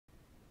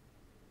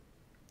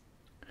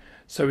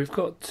So we've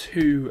got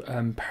two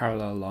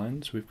parallel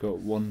lines. We've got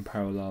one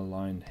parallel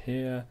line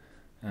here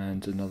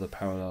and another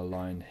parallel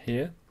line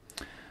here.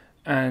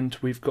 And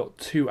we've got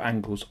two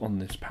angles on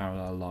this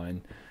parallel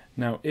line.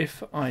 Now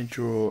if I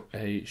draw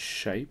a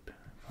shape,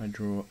 I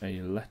draw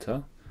a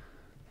letter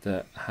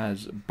that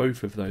has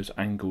both of those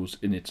angles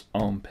in its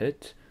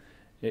armpit,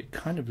 it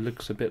kind of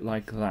looks a bit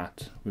like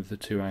that with the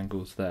two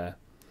angles there.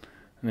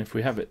 And if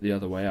we have it the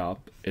other way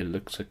up, it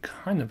looks a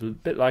kind of a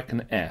bit like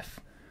an F.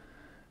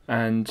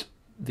 And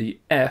the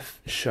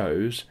F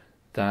shows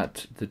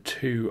that the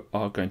two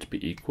are going to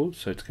be equal,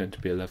 so it's going to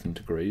be 11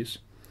 degrees.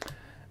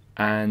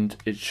 And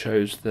it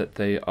shows that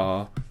they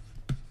are,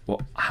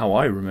 well, how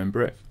I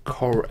remember it,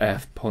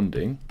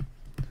 corresponding.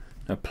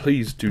 Now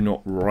please do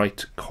not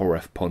write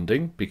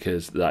corresponding,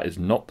 because that is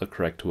not the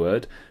correct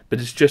word, but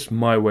it's just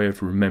my way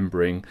of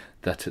remembering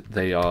that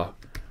they are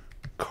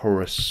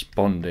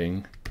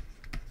corresponding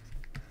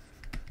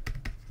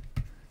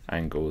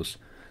angles.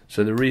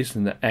 So the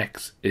reason that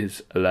x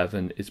is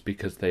 11 is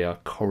because they are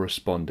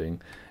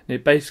corresponding. And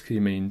it basically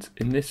means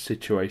in this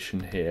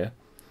situation here,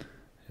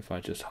 if I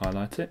just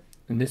highlight it,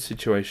 in this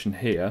situation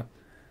here,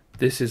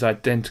 this is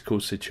identical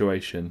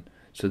situation.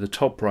 So the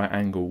top right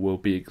angle will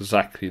be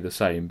exactly the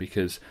same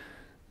because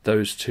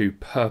those two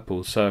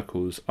purple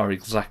circles are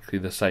exactly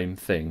the same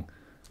thing.